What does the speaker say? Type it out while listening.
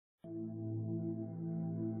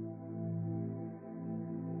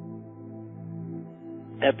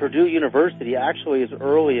at Purdue University, actually as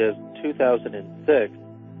early as 2006,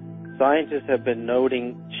 scientists have been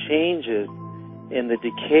noting changes in the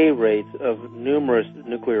decay rates of numerous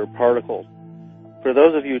nuclear particles. For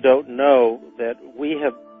those of you who don't know, that we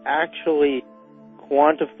have actually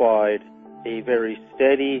quantified a very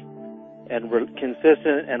steady and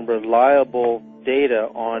consistent and reliable data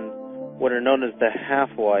on what are known as the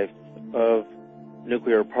half-lives of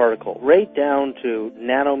nuclear particle, right down to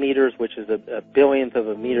nanometers, which is a billionth of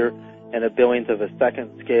a meter and a billionth of a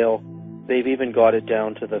second scale. They've even got it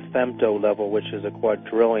down to the femto level, which is a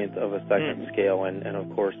quadrillionth of a second scale, and of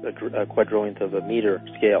course a quadrillionth of a meter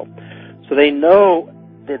scale. So they know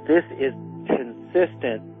that this is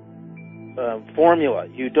consistent formula.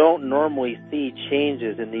 You don't normally see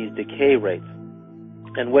changes in these decay rates.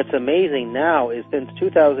 And what's amazing now is since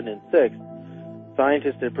 2006,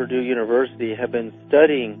 scientists at Purdue University have been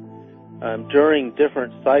studying during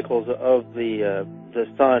different cycles of the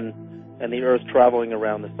sun and the Earth traveling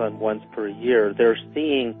around the sun once per year. They're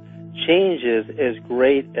seeing changes as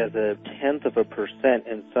great as 0.1%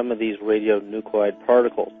 in some of these radionuclide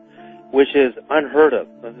particles, which is unheard of.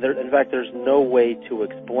 In fact, there's no way to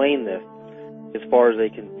explain this as far as they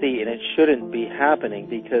can see, and it shouldn't be happening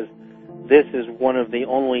because this is one of the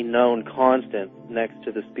only known constants next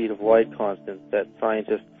to the speed of light constants that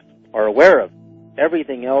scientists are aware of.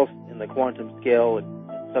 Everything else in the quantum scale and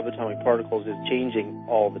subatomic particles is changing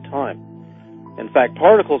all the time. In fact,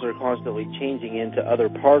 particles are constantly changing into other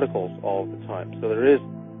particles all the time. So there is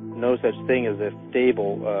no such thing as a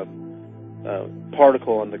stable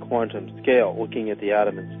particle on the quantum scale, looking at the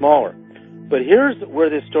atom and smaller. But here's where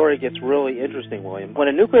this story gets really interesting, William. When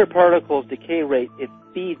a nuclear particle's decay rate, it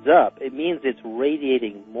speeds up, it means it's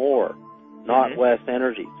radiating more, not less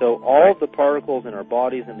energy. So all of the particles in our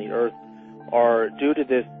bodies and the Earth are, due to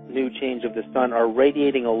this new change of the sun, are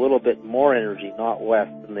radiating a little bit more energy, not less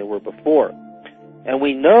than they were before. And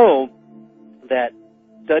we know that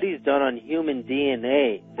studies done on human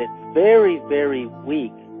DNA, that very, very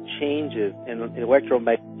weak changes in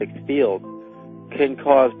electromagnetic fields can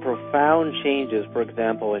cause profound changes, for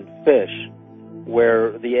example, in fish,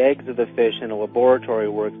 where the eggs of the fish in a laboratory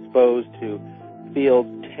were exposed to fields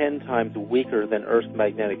 10 times weaker than Earth's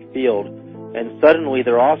magnetic field, and suddenly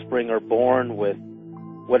their offspring are born with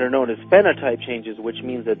what are known as phenotype changes, which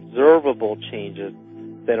means observable changes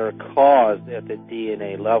that are caused at the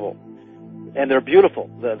DNA level. And they're beautiful.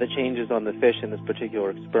 The changes on the fish in this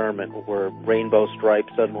particular experiment, where rainbow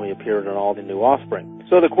stripes suddenly appeared on all the new offspring.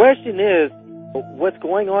 So the question is, what's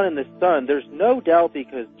going on in the sun? There's no doubt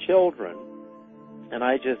because children, and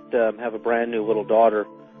I just have a brand new little daughter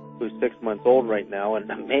who's 6 months old right now, and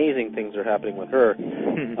amazing things are happening with her.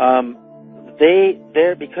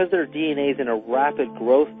 Because their DNA is in a rapid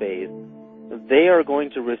growth phase, they are going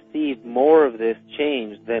to receive more of this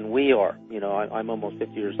change than we are. You know, I'm almost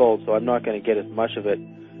 50 years old, so I'm not going to get as much of it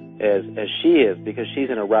as she is, because she's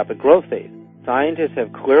in a rapid growth phase. Scientists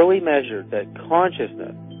have clearly measured that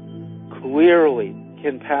consciousness clearly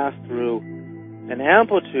can pass through an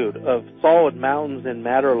amplitude of solid mountains and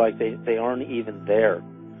matter like they aren't even there.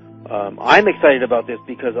 I'm excited about this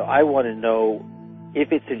because I want to know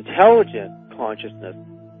if it's intelligent consciousness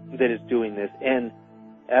that is doing this. And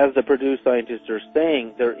as the Purdue scientists are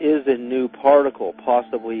saying, there is a new particle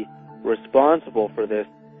possibly responsible for this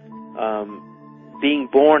being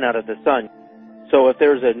born out of the sun. So if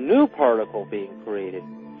there's a new particle being created,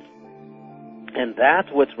 and that's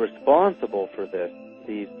what's responsible for this,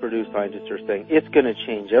 these Purdue scientists are saying, it's going to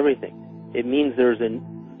change everything. It means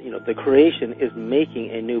the creation is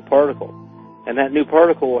making a new particle. And that new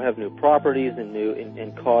particle will have new properties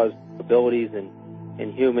and cause abilities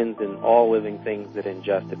in humans and all living things that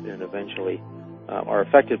ingest it and eventually are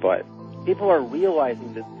affected by it. People are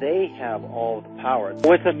realizing that they have all of the power.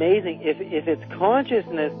 What's amazing, if it's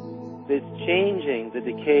consciousness that's changing the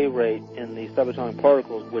decay rate in the subatomic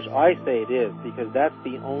particles, which I say it is, because that's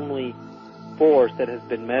the only force that has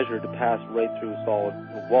been measured to pass right through solid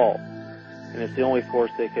walls. And it's the only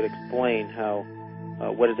force that could explain how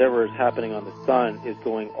whatever is happening on the sun is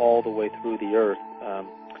going all the way through the Earth, and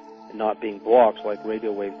not being blocked like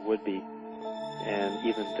radio waves would be, and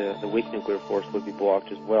even the weak nuclear force would be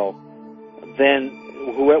blocked as well. Then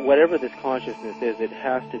whatever this consciousness is, it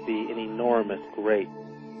has to be an enormous, great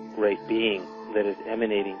being that is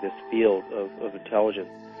emanating this field of intelligence.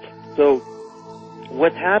 So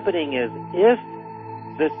what's happening is, if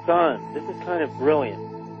the sun, this is kind of brilliant,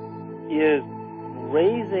 is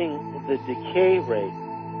raising the decay rate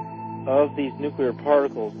of these nuclear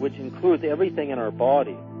particles, which includes everything in our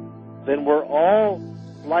body, then we're all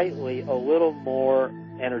slightly a little more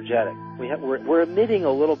energetic. We're emitting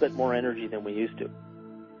a little bit more energy than we used to.